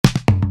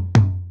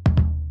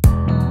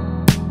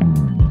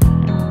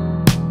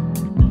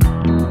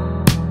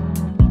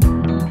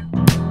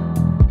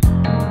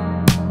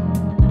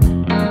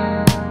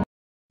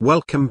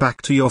Welcome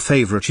back to your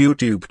favorite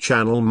YouTube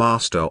channel,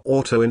 Master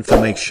Auto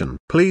Information.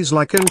 Please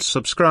like and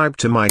subscribe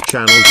to my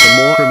channel for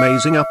more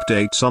amazing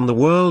updates on the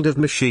world of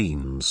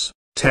machines,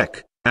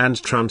 tech,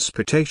 and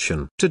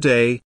transportation.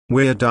 Today,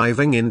 we're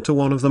diving into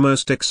one of the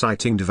most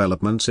exciting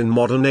developments in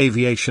modern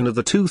aviation of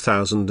the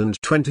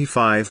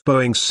 2025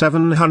 Boeing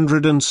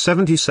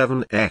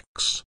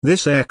 777X.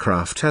 This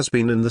aircraft has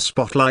been in the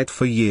spotlight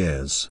for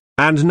years,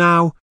 and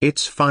now,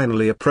 it's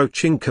finally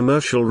approaching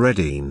commercial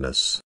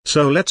readiness.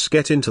 So let's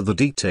get into the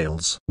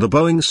details. The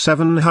Boeing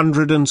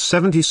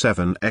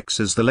 777X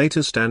is the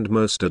latest and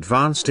most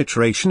advanced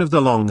iteration of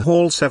the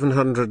long-haul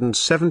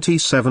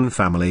 777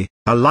 family,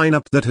 a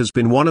lineup that has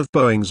been one of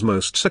Boeing's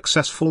most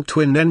successful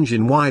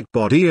twin-engine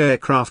wide-body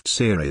aircraft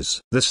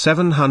series. The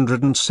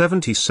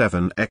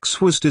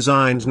 777X was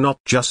designed not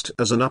just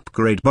as an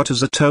upgrade but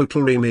as a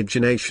total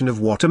reimagination of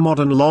what a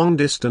modern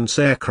long-distance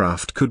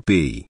aircraft could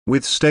be.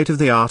 With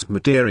state-of-the-art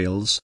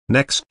materials,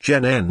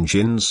 next-gen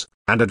engines,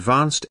 and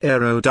advanced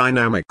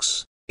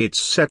aerodynamics, it's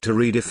set to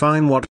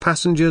redefine what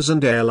passengers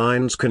and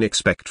airlines can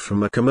expect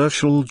from a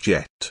commercial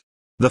jet.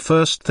 The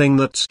first thing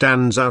that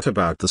stands out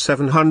about the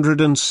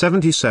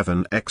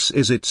 777X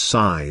is its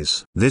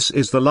size. This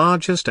is the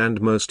largest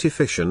and most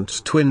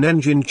efficient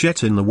twin-engine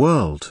jet in the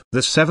world.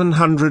 The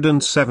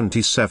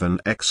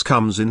 777X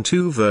comes in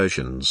two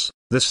versions,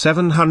 the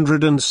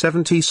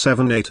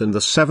 777-8 and the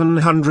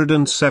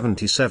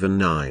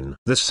 777-9.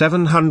 The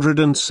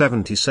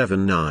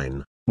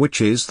 777-9,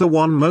 which is the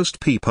one most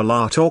people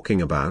are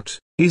talking about,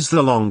 is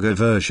the longer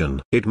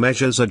version. It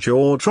measures a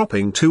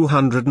jaw-dropping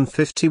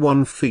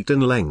 251 feet in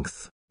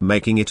length,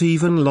 making it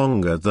even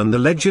longer than the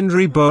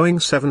legendary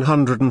Boeing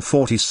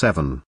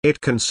 747.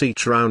 It can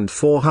seat around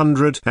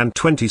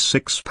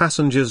 426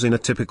 passengers in a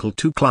typical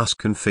two-class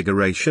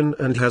configuration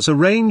and has a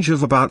range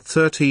of about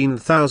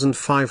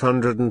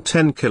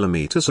 13,510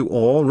 kilometers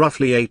or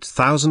roughly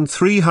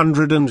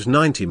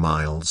 8,390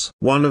 miles.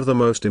 One of the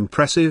most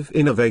impressive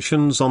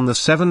innovations on the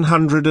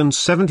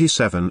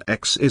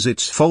 777X is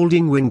its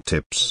folding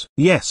wingtips.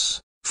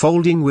 Yes,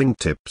 folding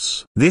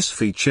wingtips. This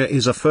feature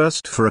is a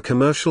first for a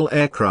commercial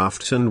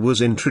aircraft and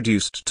was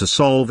introduced to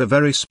solve a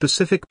very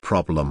specific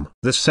problem.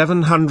 The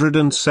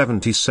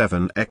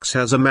 777X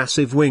has a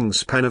massive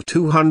wingspan of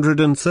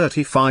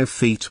 235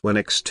 feet when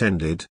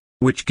extended,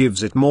 which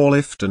gives it more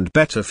lift and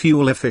better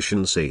fuel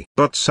efficiency.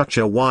 But such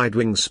a wide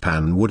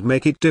wingspan would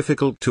make it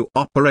difficult to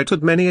operate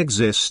at many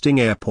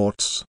existing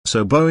airports.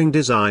 So Boeing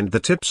designed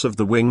the tips of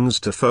the wings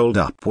to fold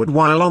upward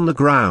while on the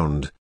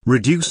ground,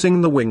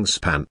 reducing the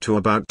wingspan to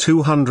about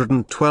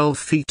 212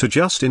 feet to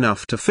just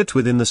enough to fit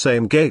within the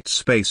same gate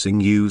spacing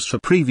used for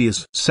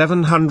previous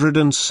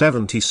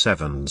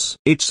 777s.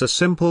 It's a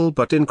simple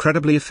but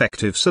incredibly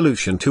effective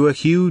solution to a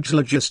huge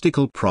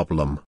logistical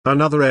problem.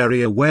 Another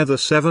area where the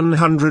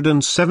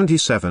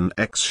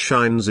 777X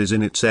shines is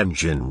in its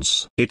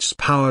engines. It's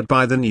powered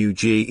by the new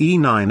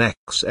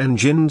GE9X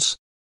engines,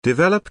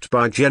 developed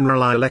by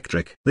General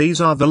Electric. These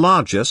are the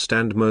largest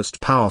and most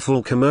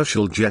powerful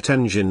commercial jet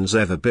engines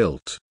ever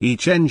built.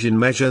 Each engine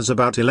measures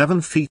about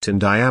 11 feet in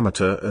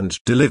diameter and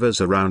delivers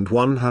around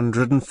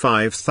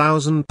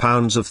 105,000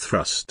 pounds of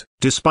thrust.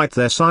 Despite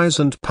their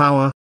size and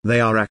power, they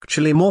are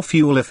actually more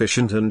fuel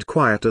efficient and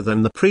quieter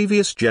than the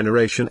previous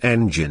generation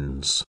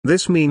engines.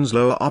 This means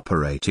lower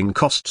operating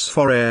costs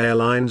for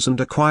airlines and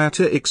a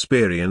quieter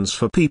experience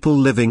for people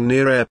living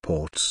near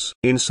airports.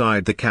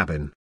 Inside the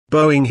cabin,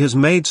 Boeing has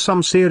made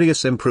some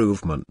serious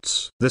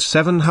improvements. The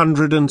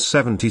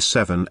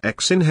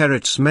 777X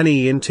inherits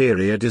many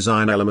interior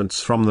design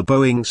elements from the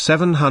Boeing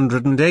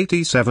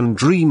 787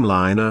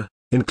 Dreamliner,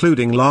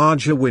 including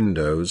larger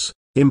windows,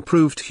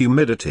 improved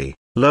humidity,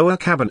 lower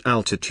cabin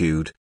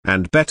altitude,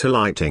 and better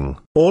lighting.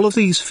 All of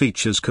these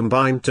features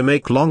combine to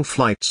make long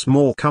flights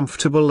more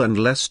comfortable and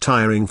less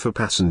tiring for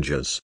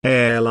passengers.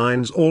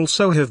 Airlines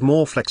also have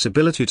more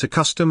flexibility to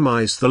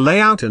customize the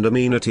layout and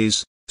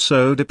amenities,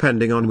 so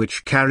depending on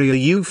which carrier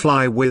you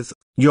fly with,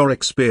 your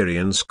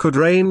experience could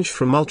range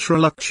from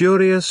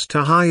ultra-luxurious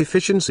to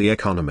high-efficiency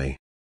economy.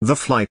 The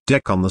flight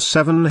deck on the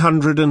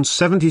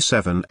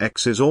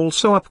 777X is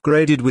also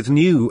upgraded with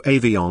new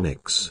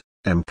avionics,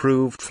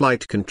 improved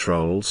flight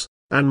controls,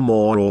 and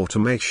more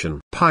automation.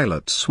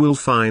 Pilots will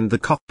find the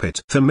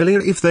cockpit familiar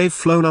if they've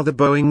flown other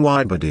Boeing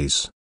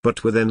widebodies,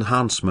 but with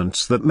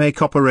enhancements that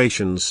make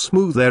operations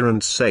smoother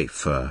and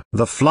safer.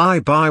 The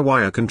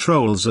fly-by-wire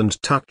controls and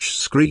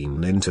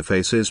touch-screen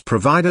interfaces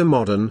provide a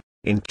modern,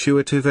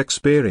 intuitive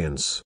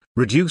experience,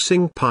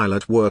 reducing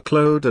pilot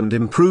workload and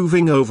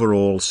improving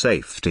overall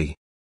safety.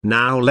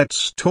 Now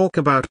let's talk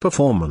about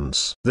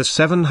performance. The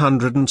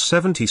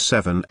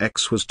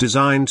 777X was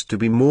designed to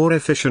be more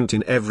efficient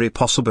in every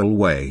possible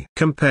way.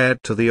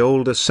 Compared to the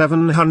older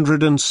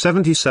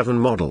 777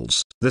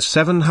 models, the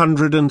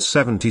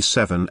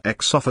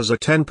 777X offers a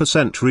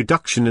 10%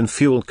 reduction in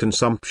fuel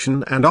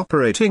consumption and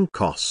operating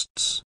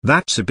costs.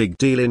 That's a big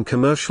deal in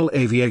commercial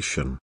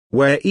aviation,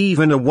 where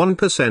even a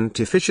 1%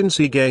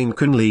 efficiency gain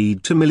can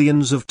lead to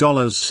millions of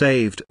dollars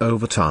saved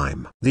over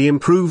time. The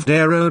improved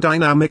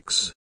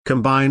aerodynamics,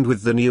 combined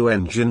with the new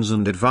engines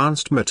and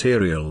advanced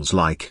materials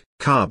like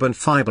carbon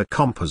fiber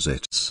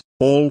composites,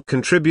 all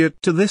contribute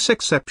to this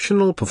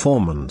exceptional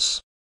performance.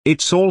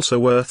 It's also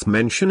worth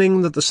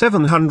mentioning that the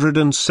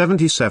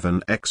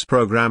 777X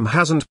program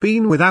hasn't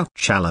been without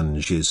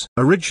challenges.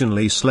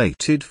 Originally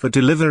slated for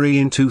delivery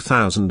in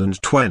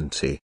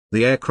 2020,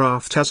 the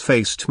aircraft has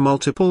faced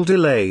multiple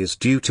delays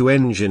due to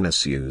engine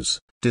issues,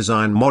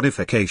 design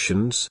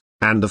modifications,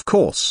 and of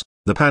course,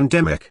 the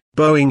pandemic.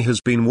 Boeing has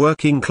been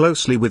working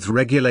closely with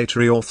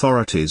regulatory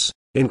authorities,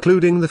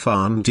 including the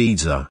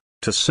FAA,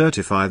 to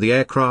certify the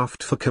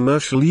aircraft for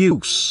commercial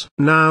use.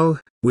 Now,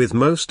 with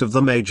most of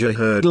the major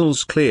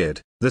hurdles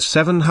cleared, the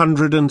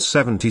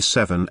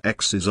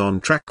 777X is on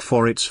track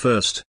for its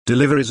first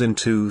deliveries in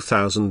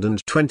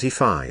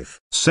 2025.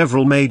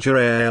 Several major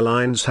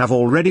airlines have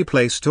already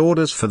placed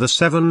orders for the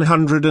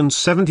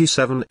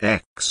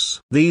 777X.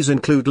 These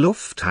include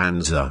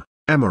Lufthansa,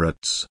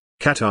 Emirates,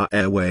 Qatar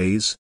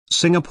Airways,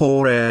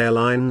 Singapore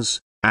Airlines,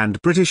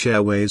 and British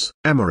Airways.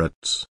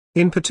 Emirates,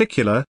 in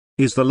particular,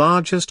 is the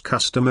largest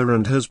customer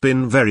and has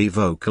been very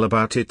vocal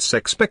about its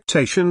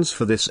expectations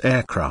for this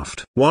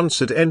aircraft.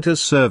 Once it enters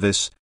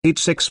service,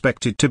 it's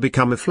expected to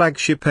become a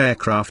flagship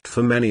aircraft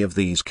for many of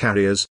these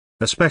carriers,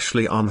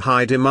 especially on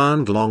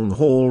high-demand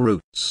long-haul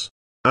routes.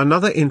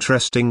 Another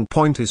interesting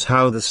point is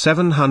how the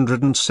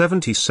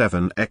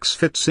 777X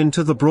fits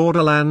into the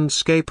broader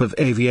landscape of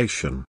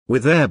aviation.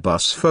 With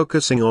Airbus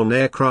focusing on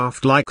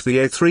aircraft like the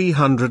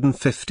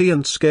A350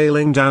 and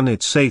scaling down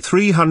its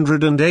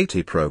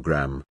A380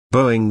 program,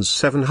 Boeing's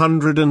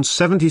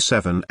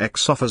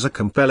 777X offers a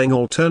compelling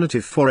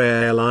alternative for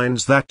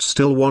airlines that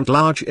still want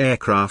large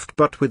aircraft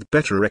but with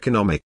better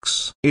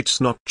economics.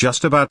 It's not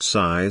just about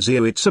size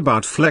here, it's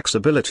about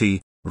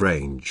flexibility,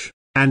 range,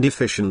 and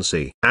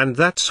efficiency. And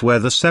that's where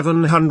the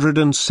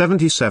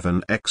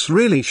 777X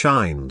really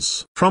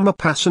shines. From a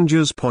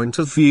passenger's point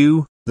of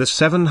view, the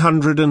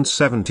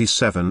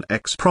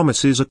 777X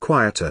promises a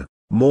quieter,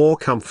 more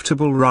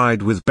comfortable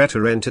ride with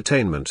better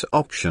entertainment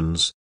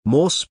options,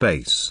 more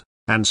space,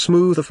 and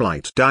smoother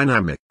flight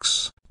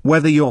dynamics.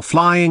 Whether you're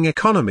flying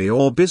economy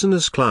or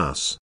business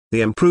class,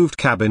 the improved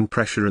cabin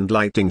pressure and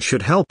lighting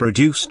should help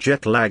reduce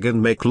jet lag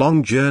and make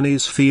long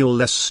journeys feel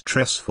less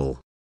stressful.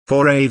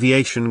 For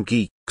aviation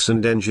geeks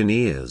and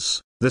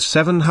engineers, the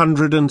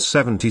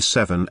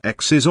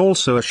 777X is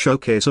also a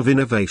showcase of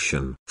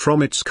innovation.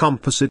 From its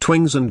composite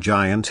wings and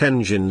giant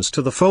engines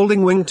to the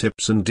folding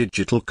wingtips and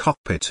digital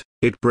cockpit,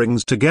 it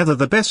brings together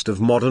the best of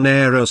modern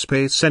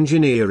aerospace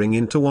engineering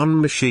into one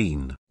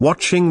machine.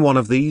 Watching one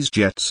of these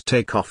jets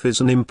take off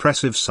is an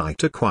impressive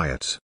sight.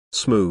 Quiet,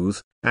 smooth,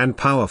 and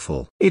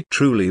powerful. It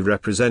truly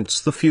represents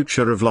the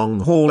future of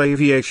long-haul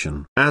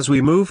aviation. As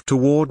we move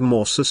toward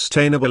more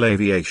sustainable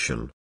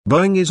aviation,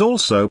 Boeing is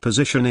also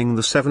positioning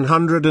the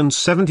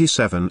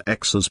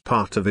 777X as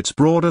part of its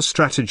broader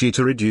strategy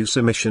to reduce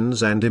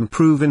emissions and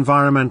improve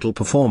environmental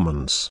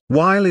performance.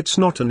 While it's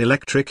not an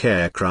electric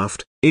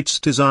aircraft, it's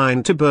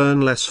designed to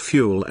burn less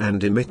fuel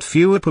and emit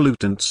fewer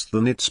pollutants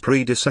than its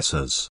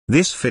predecessors.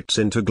 This fits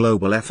into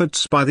global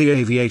efforts by the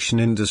aviation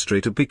industry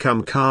to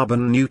become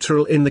carbon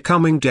neutral in the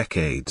coming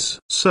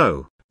decades.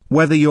 So,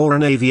 whether you're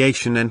an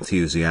aviation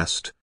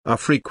enthusiast, a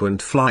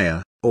frequent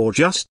flyer, or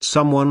just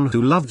someone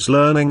who loves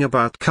learning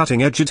about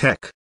cutting-edge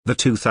tech, the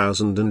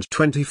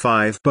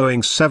 2025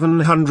 Boeing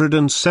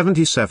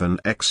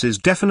 777X is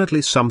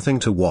definitely something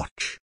to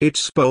watch.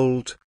 It's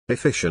bold,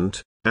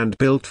 efficient, and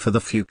built for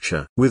the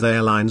future. With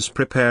airlines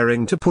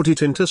preparing to put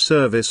it into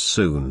service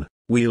soon,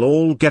 we'll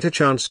all get a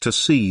chance to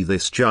see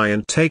this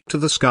giant take to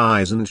the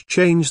skies and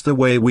change the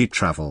way we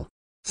travel.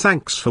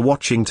 Thanks for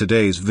watching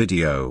today's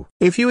video.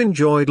 If you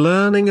enjoyed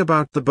learning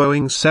about the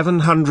Boeing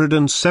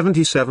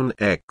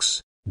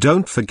 777X,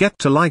 don't forget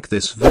to like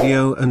this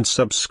video and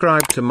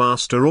subscribe to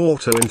Master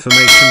Auto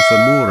Information for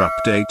more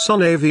updates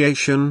on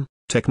aviation,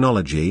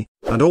 technology,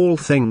 and all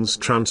things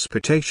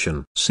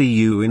transportation. See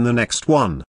you in the next one.